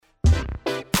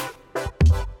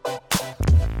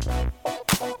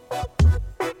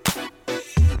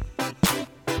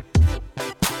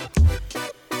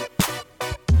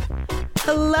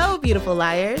Hello, beautiful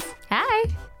liars. Hi.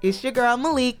 It's your girl,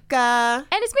 Malika.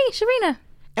 And it's me, Sharina.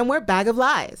 And we're Bag of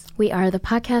Lies. We are the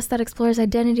podcast that explores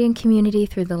identity and community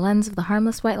through the lens of the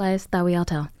harmless white lies that we all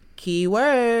tell.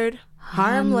 Keyword,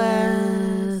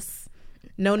 harmless.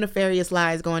 No nefarious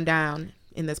lies going down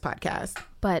in this podcast.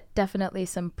 But definitely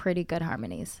some pretty good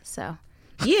harmonies, so.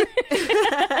 Yeah.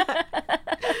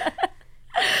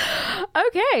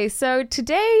 Okay, so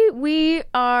today we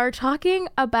are talking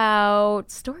about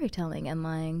storytelling and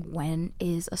lying. When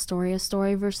is a story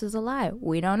versus a lie?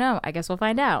 We don't know. I guess we'll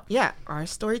find out. Yeah. Are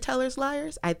storytellers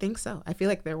liars? I think so. I feel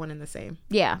like they're one and the same.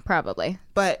 Yeah, probably.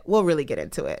 But we'll really get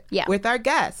into it. Yeah. With our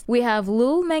guest. We have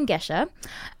Lul Mangesha.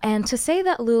 And to say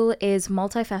that Lul is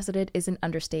multifaceted is an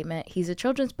understatement. He's a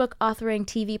children's book authoring,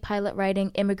 TV pilot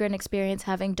writing, immigrant experience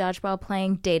having, dodgeball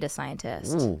playing, data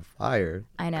scientist. Ooh, fire.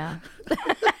 I know.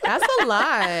 That's a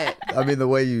lot. I mean, the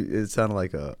way it sounded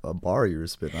like a bar you were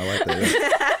spitting. I like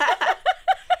that.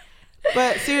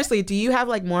 But seriously, do you have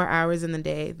like more hours in the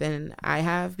day than I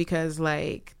have? Because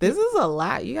like, this is a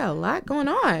lot. You got a lot going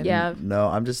on. Yeah. No,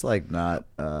 I'm just like not,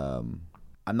 I'm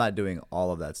not doing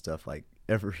all of that stuff like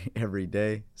every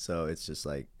day. So it's just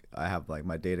like, I have like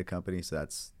my data company. So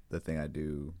that's the thing I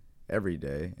do every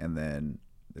day. And then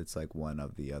it's like one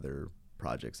of the other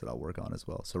projects that I'll work on as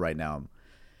well. So right now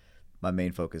my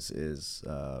main focus is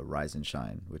Rise and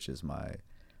Shine, which is my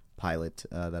pilot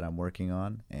that I'm working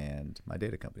on, and my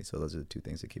data company. So those are the two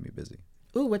things that keep me busy.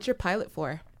 Ooh, what's your pilot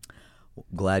for?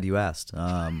 Glad you asked.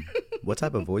 What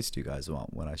type of voice do you guys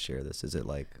want when I share this? Is it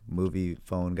like movie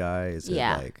phone guy? Is it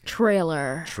like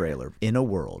trailer? In a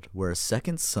world where a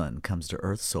second sun comes to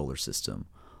Earth's solar system,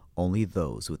 only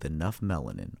those with enough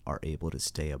melanin are able to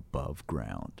stay above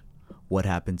ground. What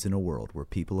happens in a world where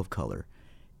people of color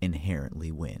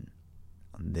inherently win?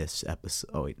 On this episode,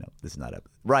 oh wait, no, this is not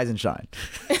episode. Rise and Shine.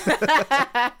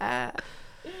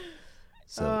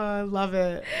 Oh, I love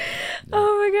it.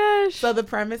 Oh my gosh. So the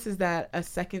premise is that a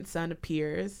second sun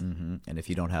appears. Mm-hmm. And if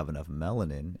you don't have enough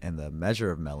melanin, and the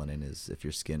measure of melanin is if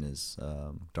your skin is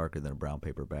darker than a brown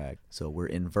paper bag. So we're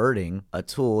inverting a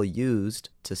tool used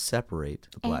to separate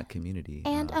the black community.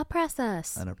 And oppress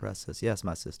us. And oppress us. Yes,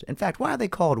 my sister. In fact, why are they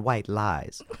called white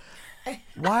lies?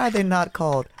 Why are they not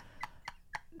called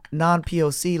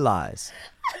non-POC lies?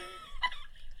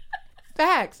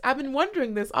 Facts. I've been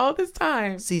wondering this all this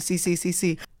time. See.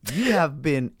 You have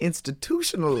been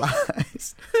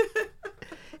institutionalized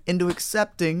into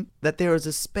accepting that there is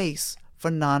a space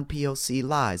for non-POC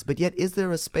lies. But yet, is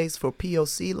there a space for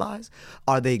POC lies?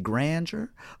 Are they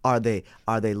grandeur? Are they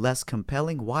less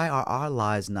compelling? Why are our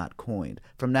lies not coined?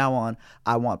 From now on,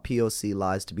 I want POC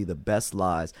lies to be the best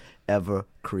lies ever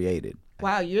created.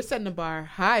 Wow, you're setting the bar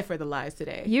high for the lies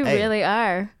today. You really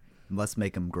are. Let's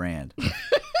make them grand.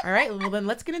 All right, well then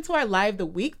let's get into our lie of the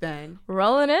week then.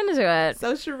 Rolling into it.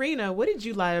 So Sharina, what did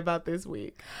you lie about this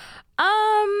week?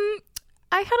 I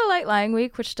had a light lying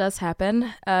week, which does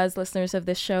happen, as listeners of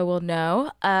this show will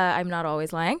know. I'm not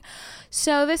always lying.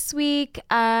 So this week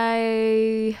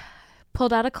I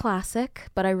pulled out a classic,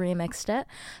 but I remixed it.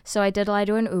 So I did lie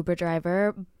to an Uber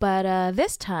driver, but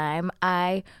this time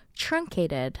I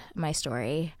truncated my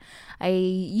story. I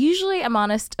usually am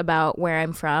honest about where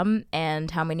I'm from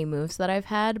and how many moves that I've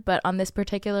had, but on this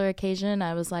particular occasion,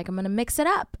 I was like, I'm going to mix it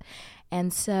up.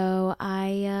 And so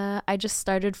I just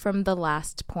started from the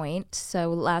last point. So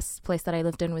last place that I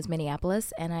lived in was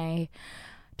Minneapolis, and I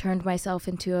turned myself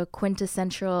into a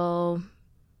quintessential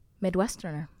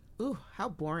Midwesterner. Ooh, how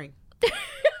boring.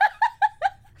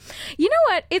 You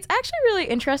know what? It's actually really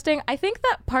interesting. I think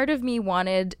that part of me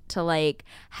wanted to like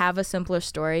have a simpler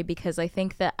story because I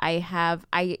think that I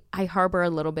harbor a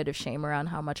little bit of shame around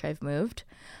how much I've moved.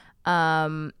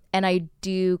 And I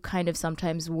do kind of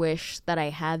sometimes wish that I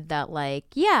had that like,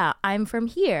 yeah, I'm from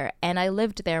here and I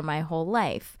lived there my whole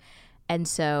life. And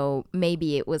so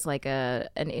maybe it was like an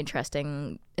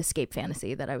interesting escape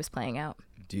fantasy that I was playing out.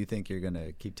 Do you think you're going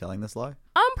to keep telling this lie?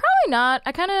 Probably not.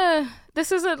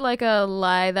 This isn't like a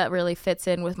lie that really fits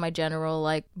in with my general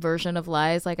like version of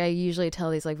lies. Like I usually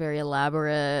tell these like very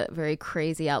elaborate, very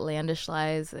crazy, outlandish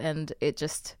lies, and it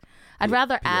just, I'd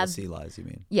rather add POC lies, you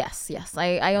mean? Yes.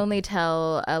 I only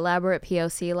tell elaborate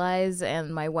POC lies,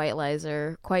 and my white lies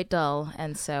are quite dull,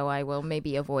 and so I will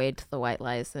maybe avoid the white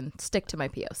lies and stick to my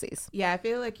POCs. Yeah, I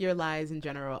feel like your lies in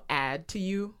general add to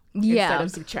you. Yeah. Instead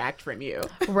of subtract from you.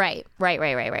 Right.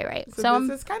 So this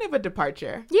is kind of a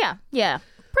departure. Yeah,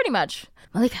 pretty much.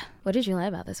 Malika, what did you lie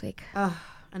about this week?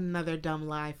 Another dumb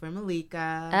lie for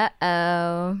Malika.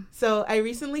 Uh-oh. So I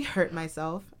recently hurt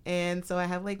myself, and so I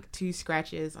have like 2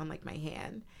 scratches on like my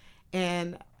hand.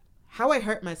 And how I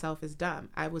hurt myself is dumb.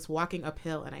 I was walking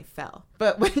uphill and I fell.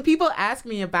 But when people ask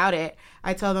me about it,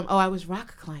 I tell them, oh, I was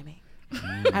rock climbing.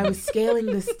 I was scaling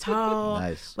this tall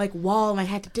like wall, and I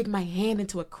had to dig my hand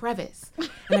into a crevice,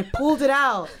 and I pulled it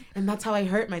out, and that's how I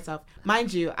hurt myself.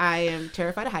 Mind you, I am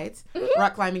terrified of heights.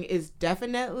 Rock climbing is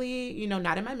definitely, you know,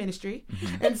 not in my ministry,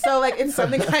 and so like it's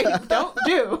something I don't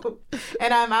do.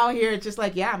 And I'm out here just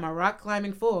like, yeah, I'm a rock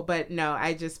climbing fool, but no,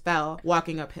 I just fell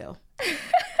walking uphill,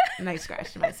 and I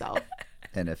scratched myself.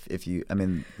 And if you, I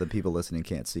mean, the people listening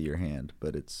can't see your hand,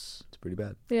 but it's pretty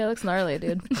bad. Yeah, it looks gnarly,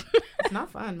 dude. It's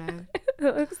not fun, man.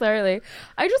 It looks gnarly.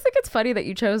 I just think it's funny that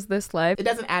you chose this life. It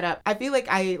doesn't add up. I feel like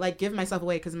I like give myself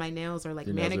away because my nails are like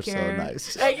Your manicured. nails are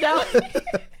so nice. I know.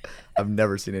 I've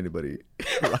never seen anybody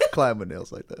climb with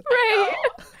nails like that. Right.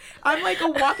 I'm like a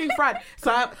walking fraud.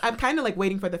 So I'm kind of like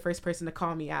waiting for the first person to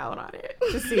call me out on it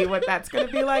to see what that's going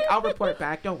to be like. I'll report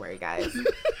back. Don't worry, guys.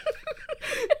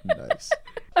 Nice.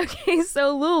 Okay,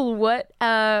 so Lul, what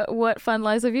fun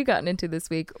lies have you gotten into this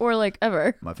week, or like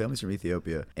ever? My family's from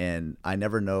Ethiopia, and I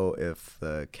never know if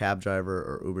the cab driver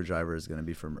or Uber driver is going to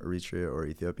be from Eritrea or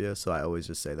Ethiopia, so I always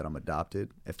just say that I'm adopted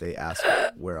if they ask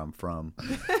where I'm from.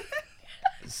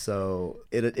 So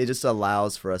it just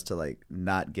allows for us to like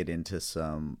not get into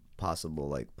some possible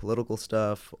like political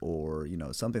stuff, or you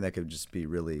know, something that could just be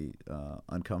really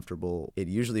uncomfortable. It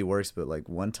usually works, but like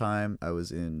one time I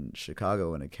was in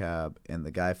Chicago in a cab, and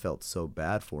the guy felt so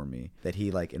bad for me that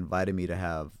he like invited me to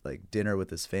have like dinner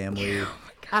with his family.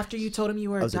 After you told him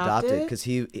you were I was adopted because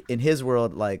he, in his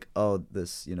world, like, oh,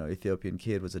 this, you know, Ethiopian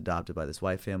kid was adopted by this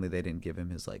white family. They didn't give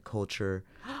him his like culture,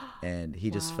 and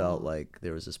he just felt like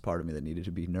there was this part of me that needed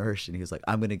to be nourished, and he was like,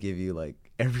 I'm gonna give you like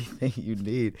everything you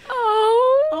need.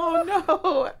 Oh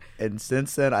no. And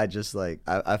since then, I just like,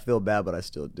 I feel bad, but I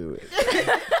still do it.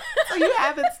 So you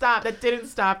haven't stopped. That didn't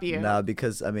stop you. No,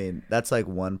 because I mean, that's like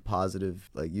one positive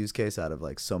like use case out of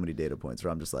like so many data points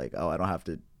where I'm just like, oh, I don't have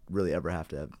to really ever have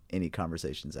to have any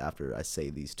conversations after I say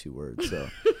these two words. So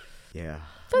yeah.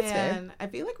 That's Man, fair. I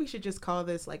feel like we should just call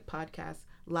this like podcast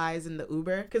Lies in the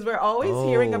Uber, because we're always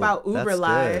hearing about Uber that's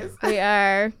lies. good. We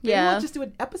are. Maybe Yeah. we'll just do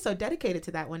an episode dedicated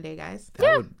to that one day, guys.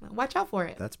 Watch out for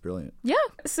it. That's brilliant. Yeah.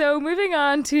 So moving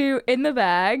on to in the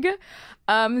bag.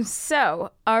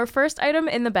 So our first item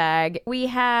in the bag, we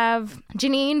have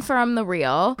Janine from The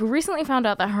Real, who recently found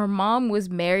out that her mom was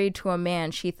married to a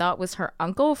man she thought was her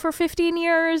uncle for 15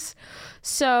 years.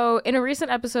 So in a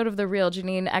recent episode of The Real,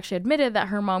 Janine actually admitted that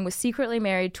her mom was secretly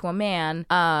married to a man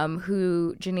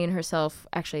who Janine herself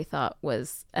actually thought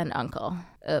was an uncle.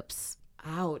 Oops.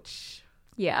 Ouch.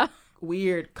 Yeah.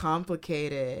 Weird,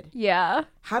 complicated. Yeah.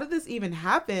 How did this even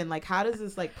happen? Like, how does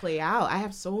this like play out? I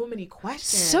have so many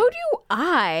questions. So do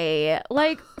I.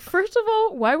 Like, first of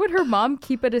all, why would her mom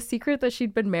keep it a secret that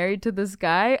she'd been married to this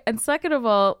guy? And second of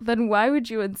all, then why would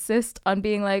you insist on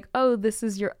being like, oh, this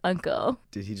is your uncle?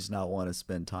 Did he just not want to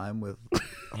spend time with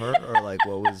her, or like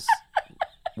what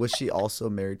was she also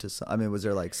married to some, I mean, was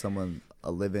there like someone,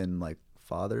 a live-in like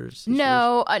father's situation?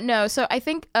 No. So I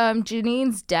think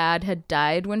Janine's dad had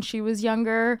died when she was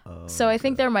younger. So I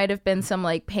think there might have been some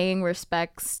like paying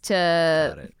respects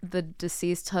to the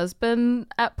deceased husband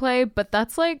at play, but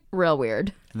that's like real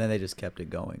weird. And then they just kept it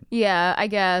going. Yeah, I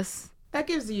guess. That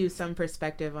gives you some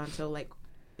perspective into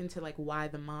like why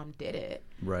the mom did it.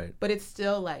 Right. But it's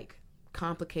still like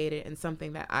complicated and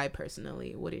something that I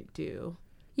personally wouldn't do.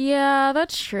 Yeah,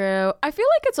 that's true. I feel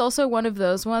like it's also one of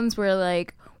those ones where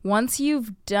like once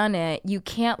you've done it, you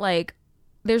can't like,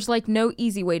 there's like no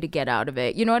easy way to get out of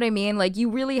it. You know what I mean? Like you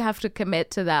really have to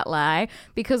commit to that lie,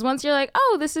 because once you're like,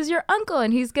 oh, this is your uncle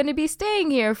and he's going to be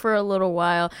staying here for a little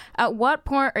while, at what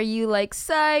point are you like,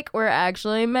 psych, we're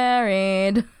actually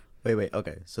married? Wait.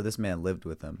 Okay. So this man lived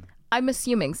with them. I'm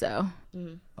assuming so.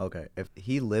 Okay. If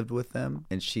he lived with them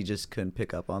and she just couldn't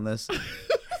pick up on this,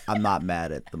 I'm not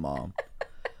mad at the mom.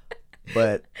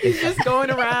 But He's just going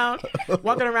around,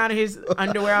 walking around in his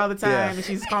underwear all the time, and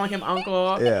she's calling him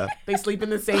uncle. Yeah. They sleep in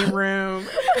the same room.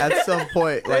 at some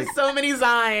point, like, There's so many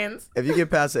signs. if you get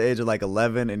past the age of like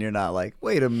 11 and you're not like,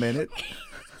 wait a minute,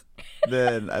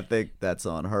 then I think that's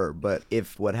on her. But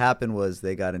if what happened was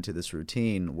they got into this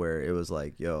routine where it was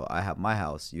like, yo, I have my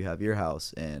house, you have your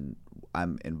house, and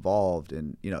I'm involved,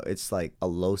 and you know, it's like a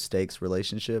low stakes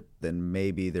relationship, then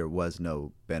maybe there was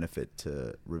no benefit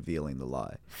to revealing the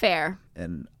lie. Fair.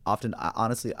 And often,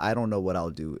 honestly, I don't know what I'll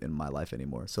do in my life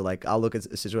anymore. So like, I'll look at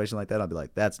a situation like that, I'll be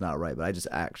like, that's not right. But I just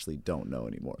actually don't know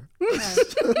anymore. Yeah.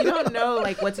 You don't know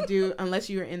like what to do unless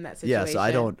you're in that situation. Yeah, so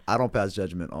I don't pass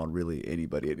judgment on really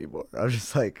anybody anymore. I'm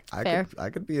just like, I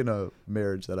could be in a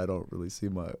marriage that I don't really see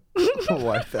my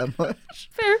wife that much.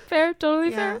 Fair,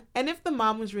 totally fair. And if the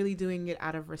mom was really doing it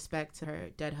out of respect to her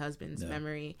dead husband's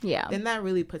memory, then that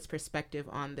really puts perspective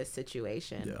on this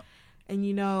situation. Yeah. And,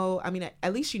 you know, I mean,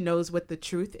 at least she knows what the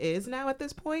truth is now at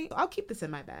this point. I'll keep this in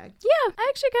my bag. Yeah, I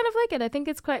actually kind of like it. I think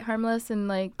it's quite harmless and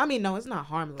like... I mean, no, it's not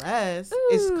harmless. Ooh,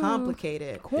 it's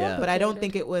complicated. Yeah. But I don't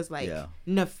think it was like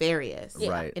nefarious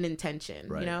in intention.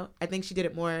 Right. You know, I think she did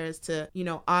it more as to, you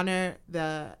know, honor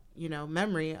the... you know,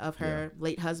 memory of her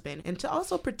late husband and to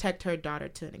also protect her daughter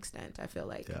to an extent, I feel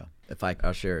like. Yeah.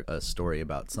 I'll share a story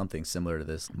about something similar to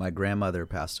this. My grandmother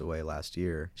passed away last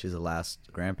year. She's the last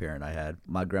grandparent I had.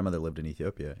 My grandmother lived in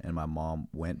Ethiopia and my mom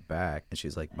went back and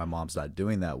she's like, my mom's not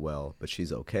doing that well, but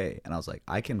she's okay. And I was like,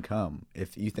 I can come.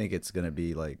 If you think it's going to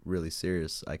be like really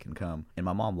serious, I can come. And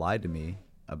my mom lied to me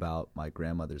about my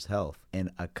grandmother's health. And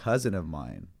a cousin of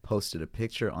mine posted a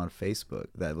picture on Facebook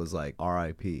that was like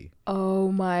R.I.P.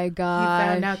 Oh my God.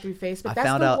 You found out through Facebook?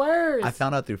 That's the worst. I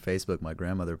found out through Facebook my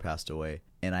grandmother passed away.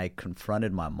 And I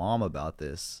confronted my mom about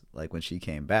this, like when she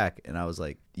came back. And I was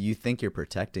like, you think you're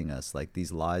protecting us? Like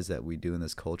these lies that we do in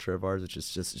this culture of ours, which is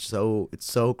just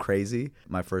it's so crazy.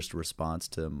 My first response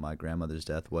to my grandmother's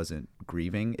death wasn't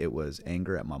grieving. It was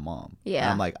anger at my mom. Yeah. And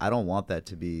I'm like, I don't want that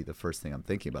to be the first thing I'm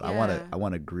thinking about. Yeah. I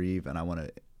want to grieve and I want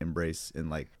to embrace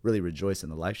and like really rejoice in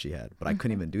the life she had. But I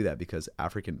couldn't even do that because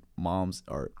African moms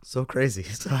are so crazy.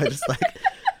 So I just like...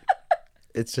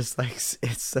 It's just like,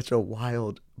 it's such a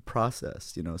wild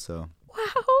process, you know, so.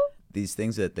 Wow. These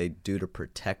things that they do to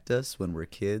protect us when we're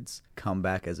kids come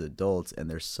back as adults and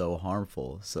they're so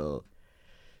harmful, so.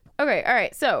 Okay, all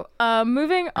right. So,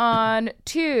 moving on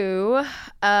to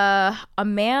a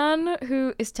man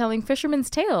who is telling fishermen's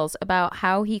tales about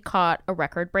how he caught a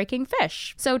record-breaking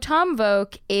fish. So, Tom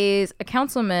Voke is a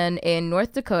councilman in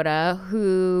North Dakota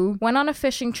who went on a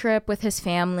fishing trip with his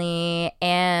family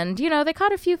and, you know, they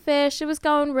caught a few fish. It was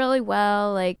going really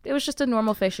well. Like, it was just a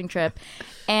normal fishing trip.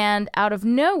 And out of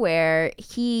nowhere,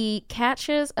 he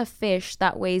catches a fish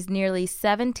that weighs nearly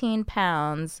 17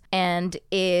 pounds and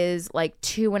is like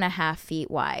 2.5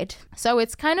 feet wide. So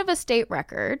it's kind of a state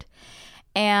record.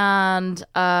 And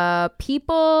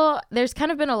there's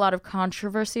kind of been a lot of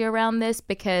controversy around this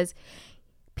because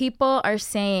people are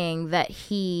saying that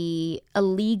he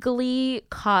illegally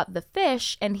caught the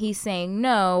fish and he's saying,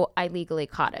 no, I legally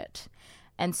caught it.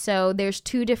 And so there's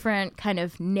two different kind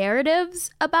of narratives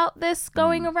about this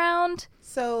going around.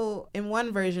 So in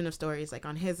one version of stories, like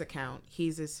on his account,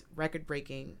 he's this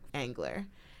record-breaking angler.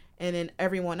 And in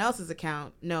everyone else's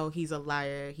account, no, he's a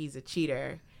liar, he's a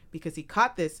cheater, because he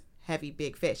caught this heavy,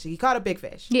 big fish. So he caught a big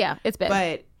fish. Yeah, it's big.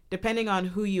 But depending on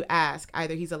who you ask,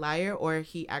 either he's a liar or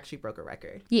he actually broke a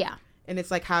record. Yeah. And it's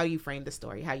like how you frame the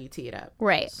story, how you tee it up.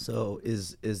 Right. So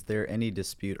is there any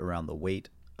dispute around the weight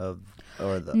of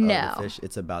the fish?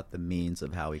 It's about the means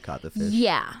of how he caught the fish.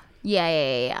 Yeah.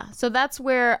 So that's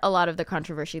where a lot of the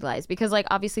controversy lies because like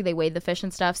obviously they weighed the fish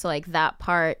and stuff, so like that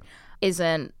part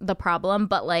isn't the problem,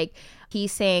 but like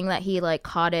he's saying that he like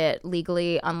caught it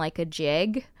legally on like a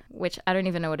jig, which I don't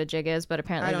even know what a jig is, but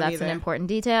apparently that's an important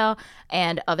detail,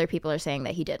 and other people are saying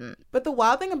that he didn't. But the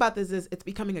wild thing about this is it's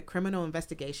becoming a criminal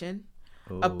investigation.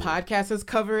 A podcast has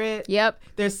covered it. Yep.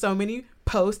 There's so many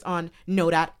posts on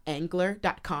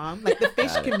no.angler.com. Like the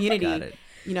fish community,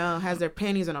 you know, has their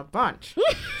panties in a bunch.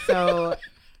 So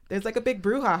there's like a big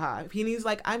brouhaha. He's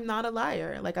like, I'm not a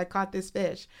liar. Like I caught this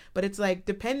fish. But it's like,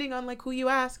 depending on like who you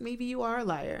ask, maybe you are a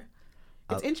liar.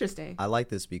 It's interesting. I like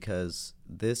this because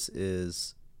the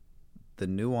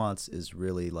nuance is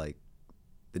really like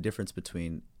the difference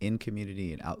between in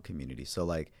community and out community. So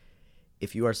like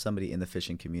if you are somebody in the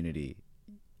fishing community,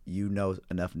 you know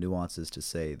enough nuances to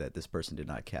say that this person did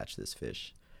not catch this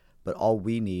fish. But all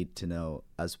we need to know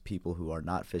as people who are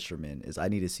not fishermen is I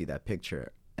need to see that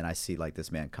picture and I see like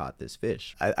this man caught this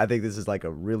fish. I think this is like a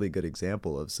really good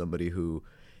example of somebody who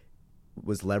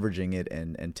was leveraging it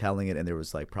and telling it, and there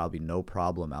was like probably no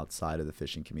problem outside of the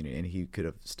fishing community and he could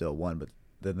have still won. But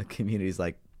then the community's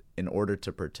like, in order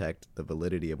to protect the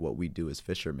validity of what we do as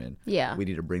fishermen, we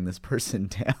need to bring this person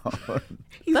down.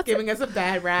 He's giving us a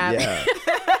bad rap. Yeah.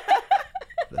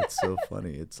 That's so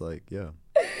funny. It's like, yeah.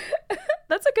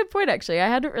 That's a good point, actually. I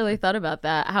hadn't really thought about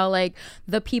that. How, like,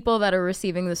 the people that are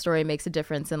receiving the story makes a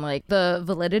difference in, like, the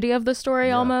validity of the story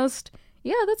almost.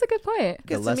 Yeah, that's a good point.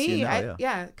 Because to me,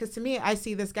 to me, I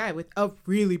see this guy with a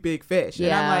really big fish. And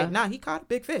I'm like, nah, he caught a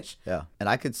big fish. Yeah.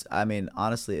 And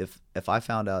honestly, if I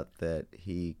found out that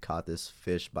he caught this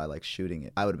fish by like shooting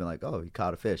it, I would have been like, oh, he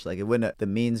caught a fish. Like it wouldn't, the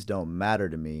means don't matter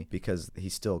to me because he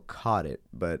still caught it.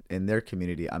 But in their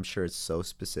community, I'm sure it's so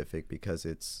specific because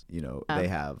it's, you know, they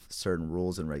have certain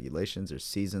rules and regulations. There's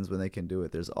seasons when they can do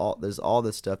it. There's all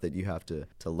this stuff that you have to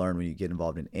learn when you get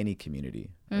involved in any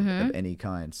community of any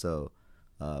kind. So,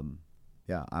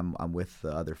 yeah, I'm with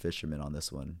the other fishermen on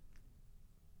this one.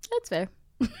 That's fair.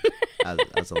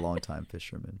 as a longtime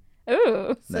fisherman.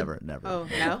 Ooh. Never. Oh,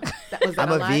 no? Was that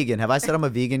I'm a vegan. Have I said I'm a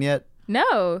vegan yet?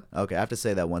 No. Okay, I have to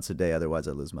say that once a day, otherwise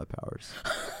I lose my powers.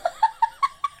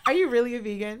 Are you really a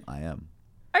vegan? I am.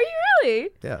 Are you really?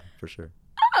 Yeah, for sure.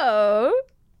 Oh.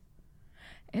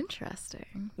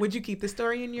 Interesting. Would you keep the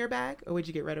story in your bag or would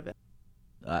you get rid of it?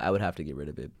 I would have to get rid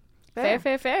of it. Fair.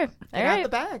 Get All right. out the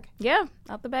bag. Yeah,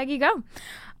 out the bag you go.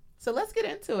 So let's get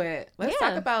into it. Let's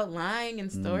talk about lying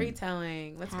and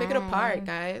storytelling. Let's pick it apart,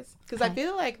 guys. Because I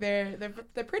feel like they're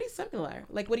pretty similar.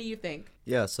 Like, what do you think?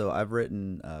 Yeah, so I've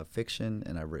written fiction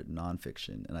and I've written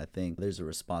nonfiction. And I think there's a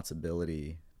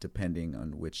responsibility depending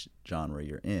on which genre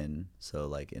you're in. So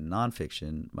like in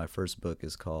nonfiction, my first book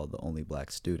is called The Only Black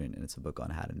Student, and it's a book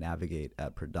on how to navigate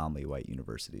at predominantly white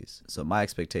universities. So my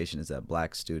expectation is that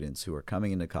black students who are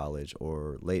coming into college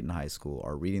or late in high school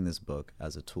are reading this book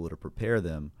as a tool to prepare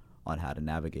them on how to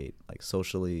navigate like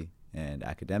socially and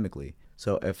academically.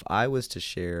 So if I was to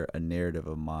share a narrative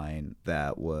of mine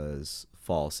that was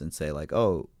false and say like,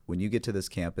 oh, when you get to this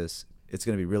campus, it's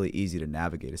going to be really easy to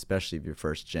navigate, especially if you're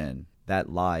first gen,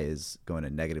 that lie is going to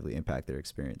negatively impact their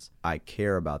experience. I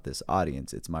care about this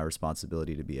audience. It's my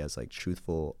responsibility to be as like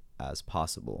truthful as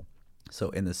possible. So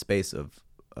in the space of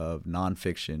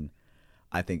nonfiction,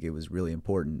 I think it was really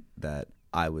important that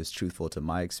I was truthful to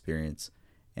my experience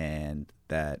and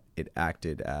that it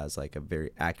acted as like a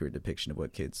very accurate depiction of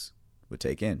what kids would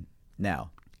take in.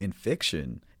 Now, in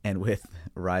fiction and with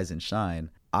Rise and Shine,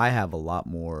 I have a lot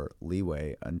more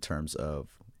leeway in terms of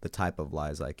the type of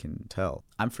lies I can tell.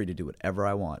 I'm free to do whatever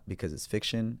I want because it's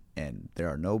fiction, and there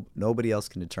are nobody else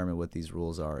can determine what these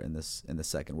rules are in the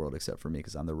second world except for me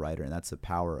because I'm the writer, and that's the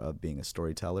power of being a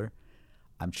storyteller.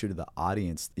 I'm true to the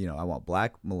audience. You know, I want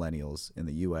black millennials in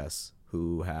the U.S.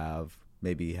 who have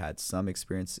maybe had some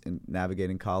experience in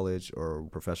navigating college or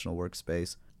professional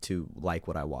workspace to like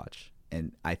what I watch.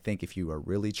 And I think if you are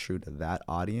really true to that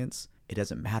audience, it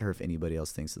doesn't matter if anybody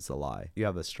else thinks it's a lie. You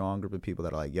have a strong group of people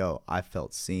that are like, yo, I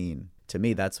felt seen. To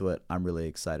me, that's what I'm really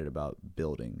excited about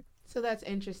building. So that's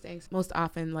interesting. Most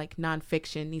often, like,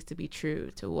 nonfiction needs to be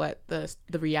true to what the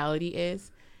reality is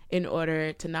in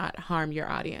order to not harm your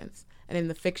audience. And in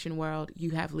the fiction world,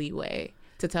 you have leeway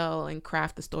to tell and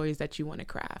craft the stories that you want to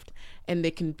craft. And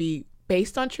they can be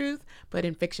based on truth, but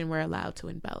in fiction, we're allowed to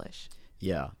embellish.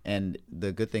 Yeah. And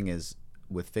the good thing is,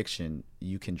 with fiction,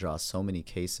 you can draw so many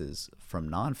cases from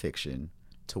nonfiction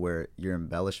to where your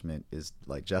embellishment is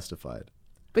like justified.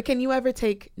 But can you ever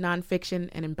take nonfiction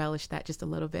and embellish that just a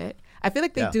little bit? I feel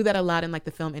like they do that a lot in like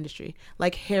the film industry.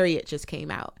 Like Harriet just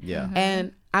came out. Yeah.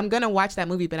 And I'm going to watch that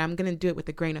movie, but I'm going to do it with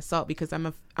a grain of salt because I'm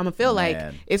going to feel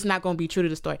like it's not going to be true to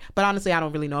the story. But honestly, I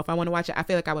don't really know if I want to watch it. I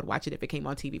feel like I would watch it if it came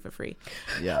on TV for free.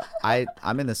 Yeah.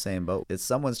 I'm in the same boat. It's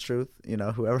someone's truth. You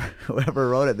know, whoever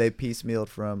wrote it, they piecemealed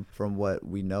from what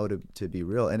we know to be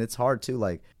real. And it's hard to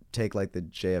like take like the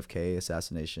JFK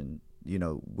assassination. You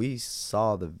know, we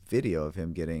saw the video of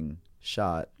him getting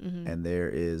shot, and there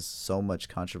is so much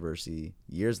controversy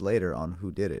years later on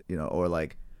who did it, you know, or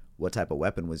like what type of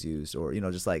weapon was used, or, you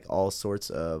know, just like all sorts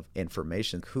of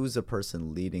information. Who's the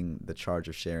person leading the charge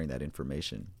of sharing that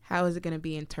information? How is it going to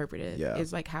be interpreted? Yeah.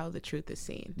 Is like how the truth is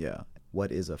seen. Yeah.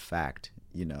 What is a fact?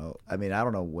 You know, I mean, I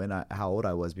don't know how old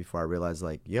I was before I realized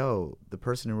like, yo, the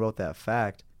person who wrote that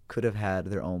fact could have had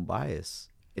their own bias.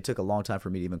 It took a long time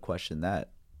for me to even question that.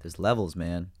 There's levels,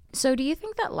 man. So do you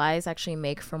think that lies actually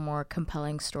make for more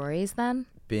compelling stories then?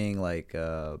 Being like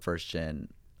first gen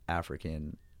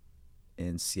African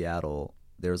in Seattle,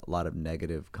 there's a lot of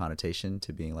negative connotation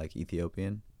to being like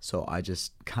Ethiopian. So I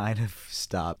just kind of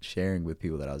stopped sharing with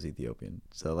people that I was Ethiopian.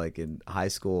 So like in high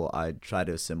school, I tried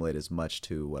to assimilate as much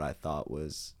to what I thought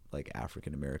was like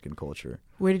African American culture.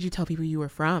 Where did you tell people you were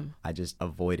from? I just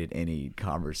avoided any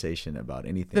conversation about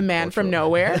anything. The man from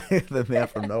nowhere? The man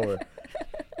from nowhere.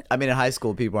 I mean, in high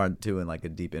school, people aren't doing like a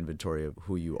deep inventory of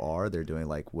who you are. They're doing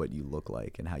like what you look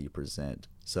like and how you present.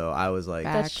 So I was like,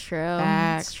 that's true.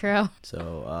 That's true.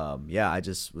 So yeah, I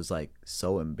just was like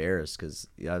so embarrassed because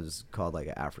I was called like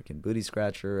an African booty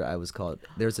scratcher. I was called,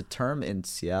 there's a term in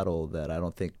Seattle that I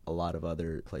don't think a lot of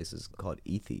other places called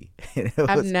Ethi.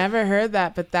 I've never heard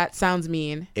that, but that sounds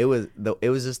mean. It was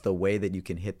just the way that you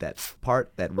can hit that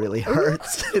part that really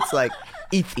hurts. It's like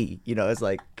Efi. You know, it's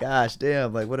like, gosh,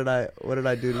 damn, like what did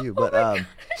I do to you? But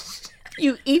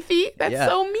you Efi? That's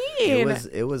so mean.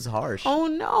 It was harsh. Oh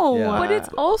no. Yeah. But it's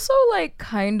also like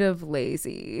kind of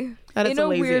lazy. That is in a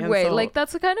weird way. insult. Like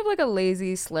that's kind of like a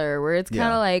lazy slur where it's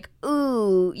kind of like,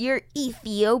 ooh, you're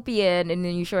Ethiopian, and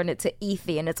then you shorten it to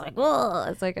Ethi, and it's like, oh,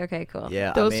 it's like, okay, cool.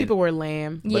 Yeah, Those people were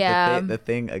lame. But the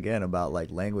thing again about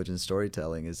like language and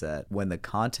storytelling is that when the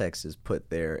context is put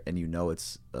there and you know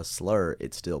it's a slur,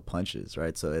 it still punches,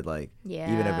 right? So it like,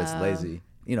 even if it's lazy,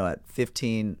 you know, at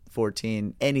 15,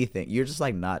 14, anything, you're just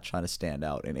like not trying to stand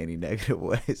out in any negative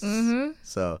ways.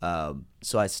 So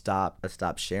I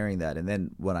stopped sharing that. And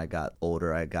then when I got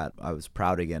older, I was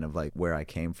proud again of like where I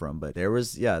came from. But there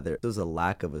was a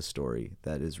lack of a story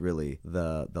that is really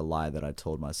the lie that I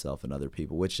told myself and other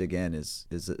people, which again is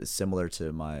similar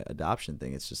to my adoption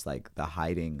thing. It's just like the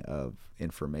hiding of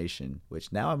information,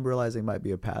 which now I'm realizing might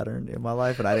be a pattern in my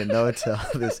life, and I didn't know until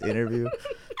this interview.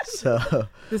 So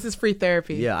this is free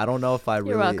therapy. Yeah, I don't know if I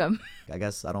really. You're welcome. I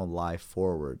guess I don't lie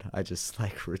forward. I just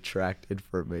like retract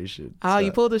information. Oh,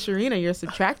 you pulled a Sharina. You're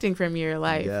subtracting from your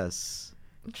life. Yes.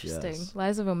 Interesting. Yes.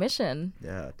 Lies of omission. Yeah.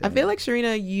 Definitely. I feel like,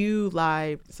 Sharina, you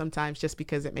lie sometimes just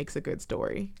because it makes a good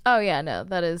story. Oh yeah, no,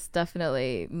 that is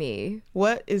definitely me.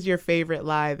 What is your favorite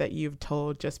lie that you've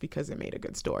told just because it made a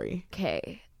good story?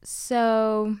 Okay,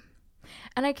 so,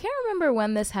 and I can't remember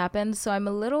when this happened, so I'm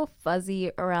a little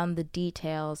fuzzy around the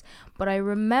details, but I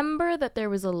remember that there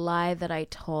was a lie that I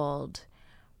told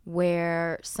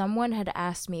where someone had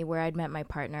asked me where I'd met my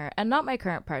partner, and not my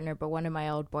current partner, but one of my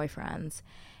old boyfriends.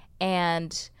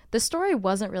 And the story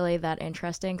wasn't really that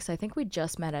interesting because I think we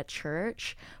just met at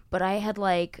church, but I had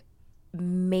like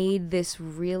made this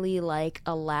really like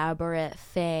elaborate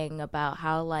thing about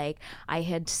how like I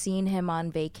had seen him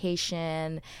on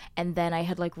vacation, and then I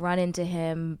had like run into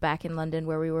him back in London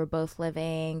where we were both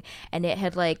living, and it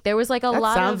had like there was like a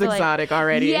lot of sounds exotic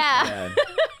already. Yeah.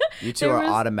 You two are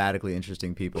automatically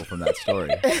interesting people from that story.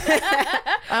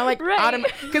 I'm like,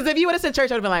 because if you would have said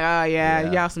church, I'd have been like, oh yeah,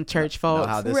 y'all some church folks.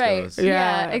 Know how this goes.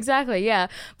 Yeah, exactly. Yeah.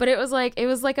 But it was like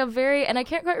a very, and I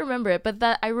can't quite remember it, but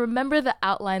that I remember the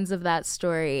outlines of that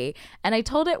story. And I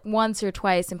told it once or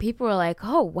twice, and people were like,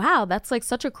 oh wow, that's like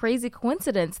such a crazy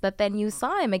coincidence that then you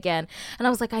saw him again. And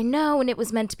I was like, I know, and it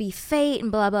was meant to be fate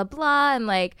and blah, blah, blah. And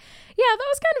like, yeah, that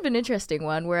was kind of an interesting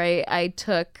one where I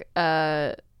took,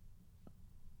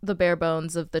 the bare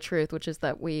bones of the truth, which is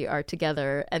that we are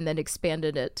together, and then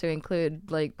expanded it to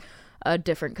include like a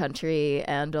different country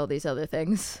and all these other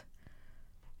things.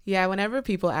 Yeah, whenever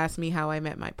people ask me how I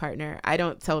met my partner, I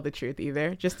don't tell the truth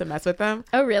either, just to mess with them.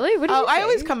 Oh, really? What do you say? I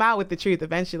always come out with the truth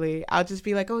eventually. I'll just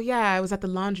be like, oh yeah, I was at the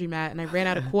laundromat and I ran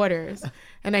out of quarters.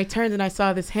 And I turned and I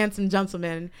saw this handsome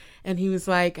gentleman, and he was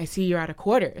like, I see you're out of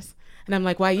quarters. And I'm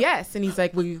like, why, yes. And he's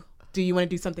like, well, do you want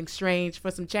to do something strange for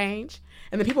some change?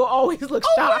 And then people always look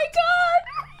shocked. Oh my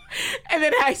God. And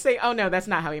then I say, oh no, that's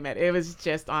not how we met. It was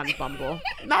just on Bumble.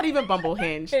 Not even Bumble,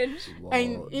 Hinge. Whoa,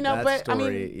 and you know, but story, I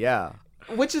mean, yeah.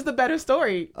 Which is the better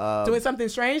story? Doing something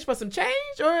strange for some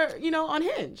change, or, you know, on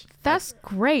Hinge? That's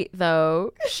great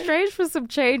though. Strange for some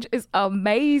change is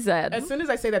amazing. As soon as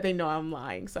I say that, they know I'm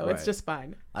lying, so it's just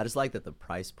fine. I just like that the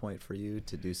price point for you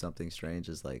to do something strange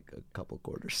is like a couple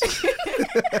quarters.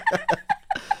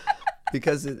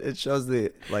 Because it shows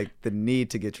the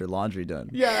need to get your laundry done.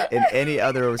 Yeah. In any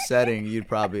other setting, you'd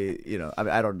probably, you know, I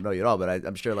mean, I don't know you at all, but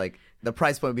I'm sure like the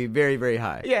price point would be very, very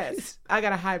high. Yes. I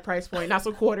got a high price point, not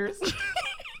some quarters.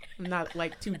 Not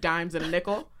like 2 dimes and a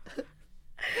nickel.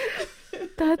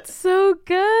 That's so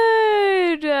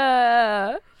good.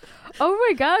 Oh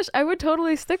my gosh, I would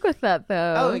totally stick with that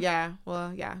though. Oh yeah.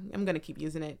 Well, yeah, I'm going to keep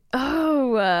using it.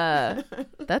 Oh,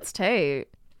 that's tight.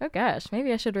 Oh gosh,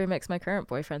 maybe I should remix my current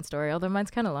boyfriend story, although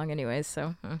mine's kind of long anyways,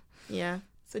 so. Yeah.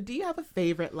 So do you have a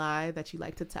favorite lie that you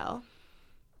like to tell?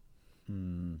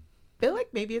 Feel like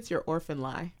maybe it's your orphan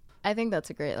lie. I think that's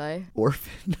a great lie.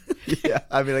 Orphan? Yeah.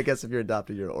 I mean, I guess if you're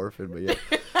adopted, you're an orphan, but yeah.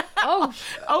 Oh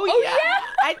yeah.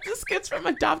 I just skipped from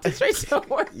adopted straight to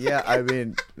orphan. Yeah, I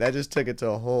mean, that just took it to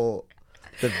a whole...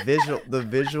 The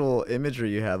visual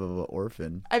imagery you have of an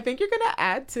orphan. I think you're gonna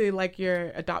add to like your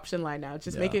adoption line now.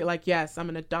 Just make it like, yes, I'm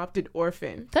an adopted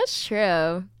orphan. That's true.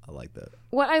 I like that.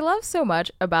 What I love so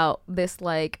much about this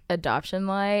like adoption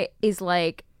lie is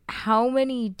like how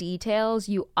many details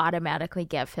you automatically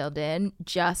get filled in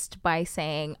just by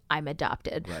saying I'm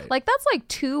adopted. Right. Like that's like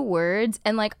 2 words,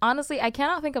 and like honestly I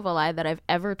cannot think of a lie that I've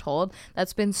ever told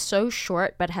that's been so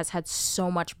short but has had so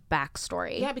much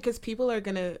backstory. Yeah, because people are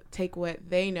gonna take what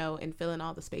they know and fill in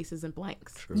all the spaces and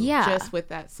blanks. True. Yeah, just with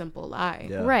that simple lie.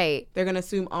 Yeah. Right. They're gonna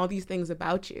assume all these things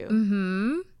about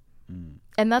you.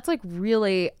 And that's like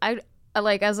really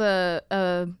like as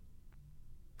a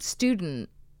student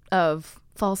of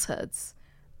falsehoods,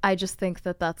 I just think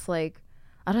that that's like,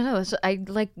 I don't know. I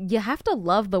like, you have to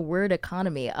love the word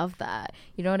economy of that.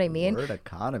 You know what I mean? Word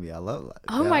economy. I love that.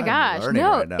 Oh my gosh.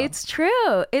 No, it's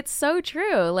true. It's so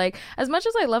true. Like, as much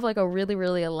as I love like a really,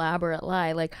 really elaborate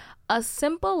lie, like a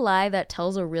simple lie that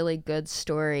tells a really good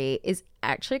story is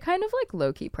actually kind of like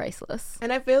low-key priceless.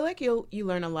 And I feel like you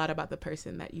learn a lot about the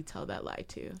person that you tell that lie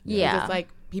to. Yeah. It's like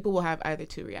people will have either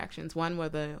two reactions. One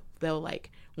where they'll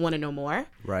like want to know more.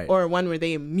 Right. Or one where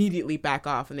they immediately back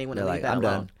off and they want to leave that I'm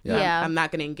alone. done. Yeah. I'm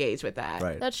not going to engage with that.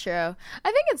 Right. That's true. I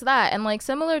think it's that. And like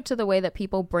similar to the way that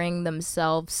people bring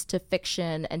themselves to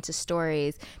fiction and to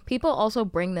stories, people also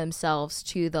bring themselves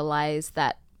to the lies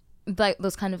that, like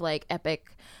those kind of like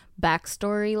epic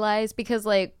backstory lies. Because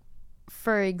like,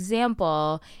 for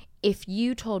example, if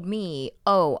you told me,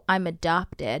 oh, I'm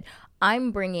adopted,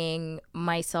 I'm bringing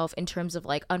myself in terms of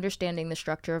like understanding the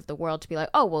structure of the world to be like,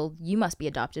 oh, well, you must be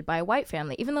adopted by a white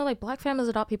family, even though like black families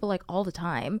adopt people like all the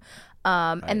time.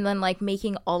 Right. And then like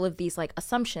making all of these like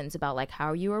assumptions about like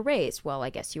how you were raised. Well, I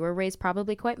guess you were raised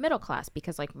probably quite middle class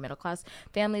because like middle class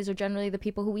families are generally the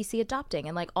people who we see adopting,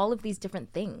 and like all of these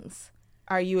different things.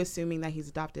 Are you assuming that he's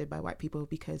adopted by white people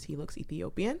because he looks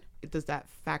Ethiopian? Does that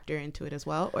factor into it as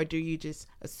well? Or do you just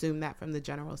assume that from the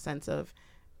general sense of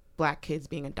black kids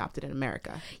being adopted in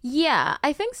America? Yeah,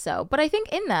 I think so. But I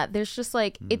think in that, there's just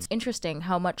like, it's interesting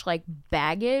how much like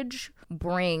baggage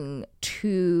bring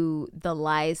to the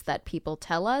lies that people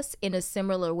tell us in a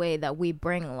similar way that we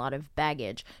bring a lot of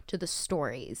baggage to the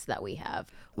stories that we have.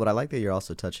 What I like that you're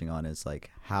also touching on is like,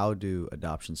 how do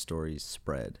adoption stories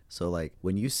spread? So like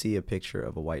when you see a picture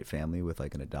of a white family with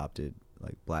like an adopted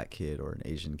like black kid or an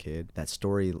Asian kid, that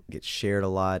story gets shared a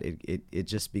lot. It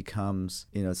just becomes,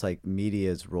 you know, it's like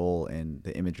media's role in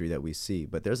the imagery that we see.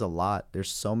 But there's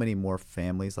so many more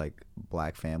families, like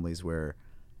black families, where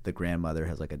the grandmother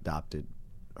has like adopted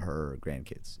her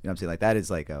grandkids. You know what I'm saying? Like that is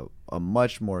like a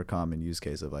much more common use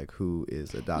case of like who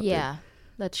is adopted. Yeah,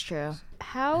 that's true.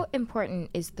 How important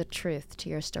is the truth to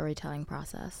your storytelling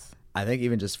process? I think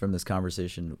even just from this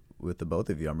conversation with the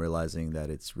both of you, I'm realizing that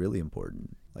it's really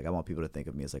important. Like I want people to think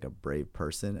of me as like a brave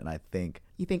person, and I think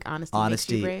you think honesty makes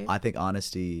you brave? I think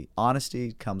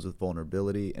honesty comes with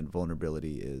vulnerability, and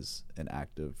vulnerability is an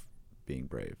act of being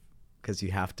brave, because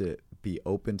you have to be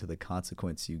open to the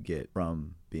consequence you get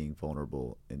from being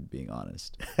vulnerable and being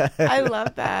honest. I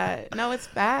love that. No, it's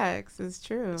facts. It's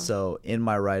true. So in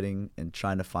my writing and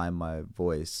trying to find my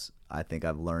voice, I think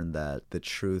I've learned that the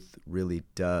truth really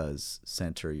does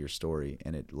center your story,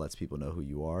 and it lets people know who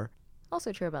you are.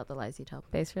 Also true about the lies you tell.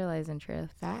 Base your lies in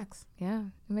truth. Facts. Yeah,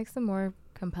 it makes them more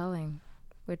compelling,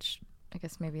 which I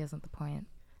guess maybe isn't the point.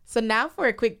 So now for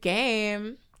a quick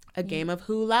game. A game of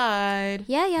Who Lied.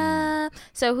 Yeah.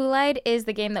 So Who Lied is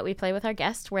the game that we play with our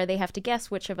guests where they have to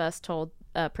guess which of us told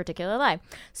a particular lie.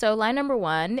 So lie number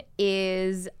 1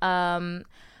 is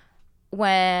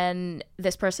when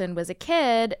this person was a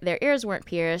kid, their ears weren't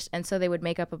pierced, and so they would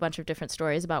make up a bunch of different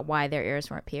stories about why their ears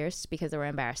weren't pierced because they were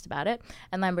embarrassed about it.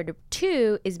 And lie number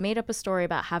 2 is made up a story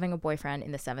about having a boyfriend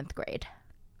in the 7th grade.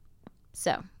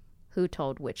 So, who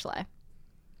told which lie?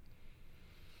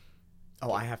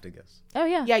 Oh, I have to guess. Oh,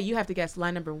 yeah. Yeah, you have to guess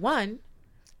line number 1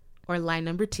 or line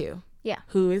number 2. Yeah.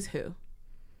 Who is who?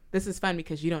 This is fun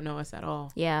because you don't know us at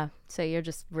all. Yeah. So you're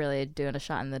just really doing a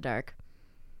shot in the dark.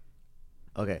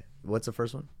 Okay. What's the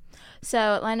first one?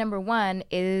 So line number 1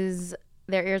 is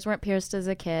their ears weren't pierced as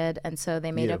a kid, and so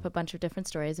they made up a bunch of different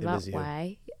stories about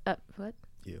why. What?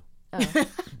 You. Oh.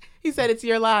 He said it's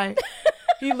your lie.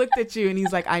 He looked at you and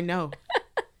he's like, I know.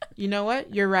 You know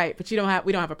what? You're right, but we don't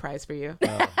have a prize for you.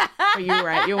 But you're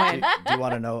right. You win. Do you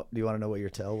want to know? Do you want to know what your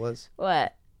tell was?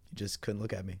 What? You just couldn't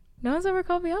look at me. No one's ever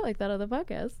called me out like that on the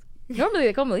podcast. Normally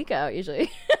they call Malika out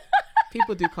usually.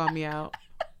 People do call me out.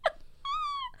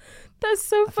 That's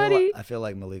so funny. I feel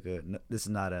like Malika, this is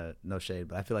not no shade,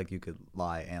 but I feel like you could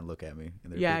lie and look at me.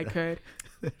 And yeah, I could.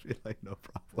 There'd be like no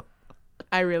problem.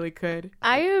 I really could.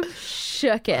 I am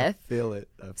shooketh. I feel it.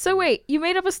 So wait, you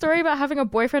made up a story about having a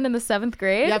boyfriend in the 7th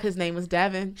grade? Yep, his name was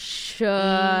Devin. Shut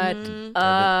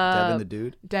up. Devin the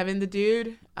dude? Devin the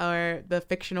dude, or the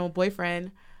fictional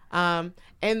boyfriend.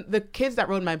 And the kids that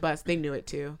rode my bus, they knew it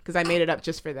too, because I made it up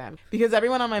just for them. Because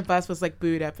everyone on my bus was like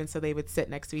booed up, and so they would sit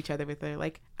next to each other with their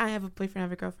like, I have a boyfriend, I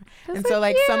have a girlfriend. That's and so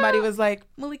like cute. somebody was like,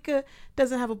 Malika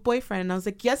doesn't have a boyfriend. And I was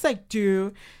like, yes, I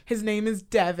do. His name is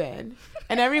Devin.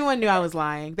 And everyone knew I was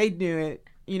lying. They knew it.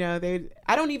 You know,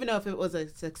 I don't even know if it was a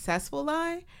successful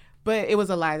lie, but it was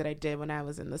a lie that I did when I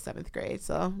was in the 7th grade.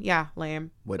 So yeah,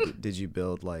 lame. What did you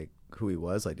build, like who he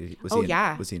was? Like,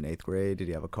 was he in 8th grade? Did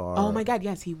he have a car? Oh my God,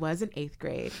 yes, he was in 8th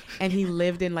grade, and he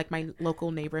lived in like my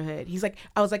local neighborhood.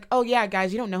 I was like, oh yeah,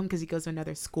 guys, you don't know him because he goes to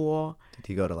another school. Did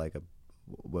he go to like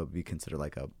what would be considered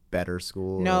like a better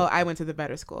school? No, I went to the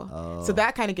better school. Oh. So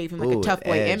that kind of gave him like a tough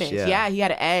boy image. Yeah, he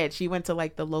had an edge. He went to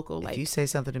like the local like. If you say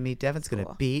something to me, Devin's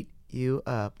gonna beat you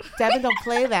up. Devin don't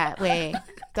play that way.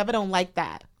 Devin don't like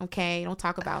that. Okay, don't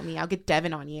talk about me. I'll get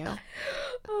Devin on you.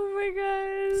 Oh my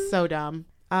God. So dumb.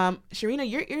 Sharina,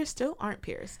 your ears still aren't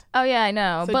pierced. Oh yeah, I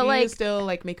know. So but do like, you still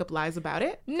like make up lies about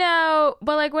it? No,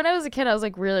 but like when I was a kid, I was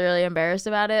like really, really embarrassed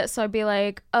about it. So I'd be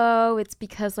like, oh, it's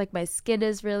because like my skin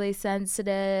is really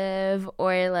sensitive,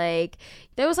 or like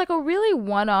there was like a really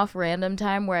one-off random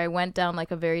time where I went down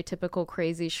like a very typical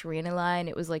crazy Sharina lie, and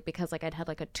it was like because like I'd had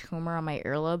like a tumor on my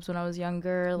earlobes when I was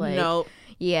younger. Like, no.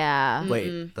 Yeah.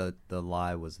 Wait, the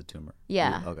lie was the tumor.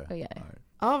 Yeah. Okay. Oh yeah. All right.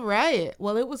 All right.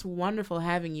 Well, it was wonderful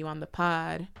having you on the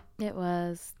pod. It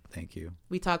was. Thank you.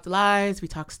 We talked lies. We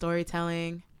talked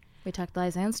storytelling. We talked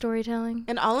lies and storytelling.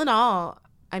 And all in all,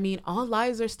 I mean, all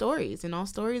lies are stories. And all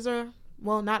stories are,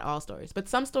 well, not all stories, but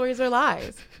some stories are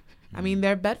lies. I mean,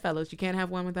 they're bedfellows. You can't have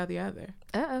one without the other.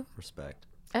 Uh-oh. Respect.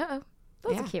 Uh-oh.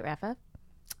 That's a cute wrap up.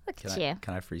 Look at you.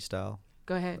 Can I freestyle?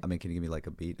 Go ahead. I mean, can you give me like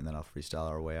a beat and then I'll freestyle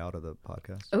our way out of the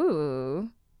podcast? Ooh.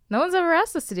 No one's ever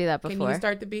asked us to do that before. Can you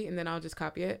start the beat and then I'll just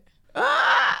copy it?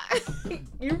 Ah!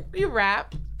 You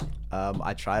rap.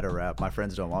 I try to rap. My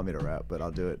friends don't want me to rap, but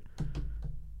I'll do it.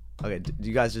 Okay, do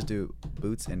you guys just do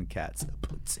boots and cats?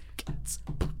 Boots and cats.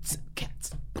 Boots and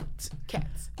cats. Boots and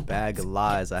cats. Bag of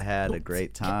lies. I had a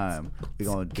great time. We're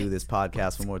going to do this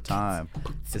podcast one more time.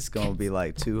 It's going to be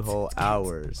like 2 whole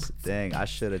hours. Dang, I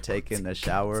should have taken a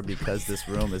shower because this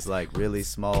room is like really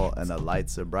small and the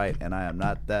lights are bright and I am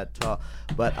not that tall.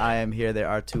 But I am here. There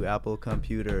are 2 Apple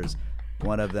computers.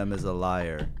 One of them is a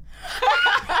liar.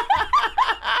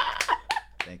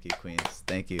 Thank you, Queens.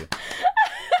 Thank you.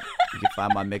 You can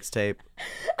find my mixtape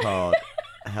called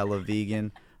Hella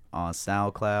Vegan on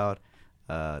SoundCloud.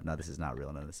 No, this is not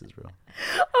real. No, this is real.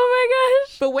 Oh my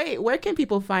gosh. But wait, where can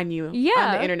people find you on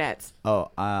the internet? Oh,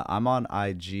 I'm on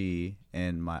IG,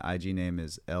 and my IG name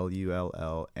is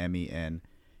LULLMEN.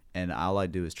 And all I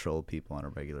do is troll people on a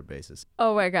regular basis.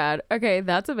 Oh my God. Okay,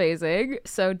 that's amazing.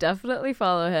 So definitely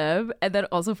follow him, and then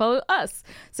also follow us.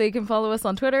 So you can follow us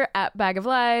on Twitter at Bag of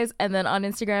Lies, and then on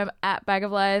Instagram at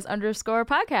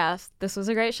bagoflies_podcast. This was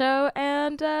a great show,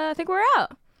 and I think we're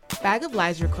out. Bag of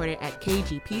Lies recorded at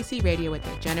KGPC Radio with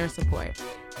their generous support.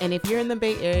 And if you're in the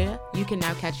Bay Area, you can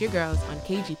now catch your girls on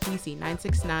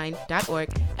KGPC969.org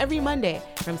every Monday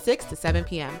from 6 to 7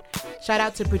 p.m. Shout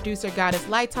out to producer Goddess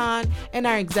Lighton and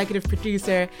our executive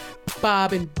producer,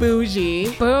 Bob and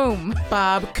Bougie. Boom.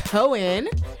 Bob Cohen.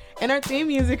 And our theme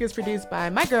music is produced by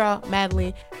my girl,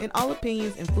 Madeline, and all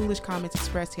opinions and foolish comments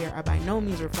expressed here are by no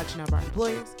means a reflection of our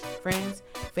employers, friends,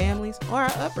 families, or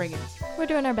our upbringing. We're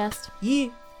doing our best. Yeah.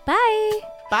 Bye.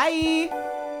 Bye.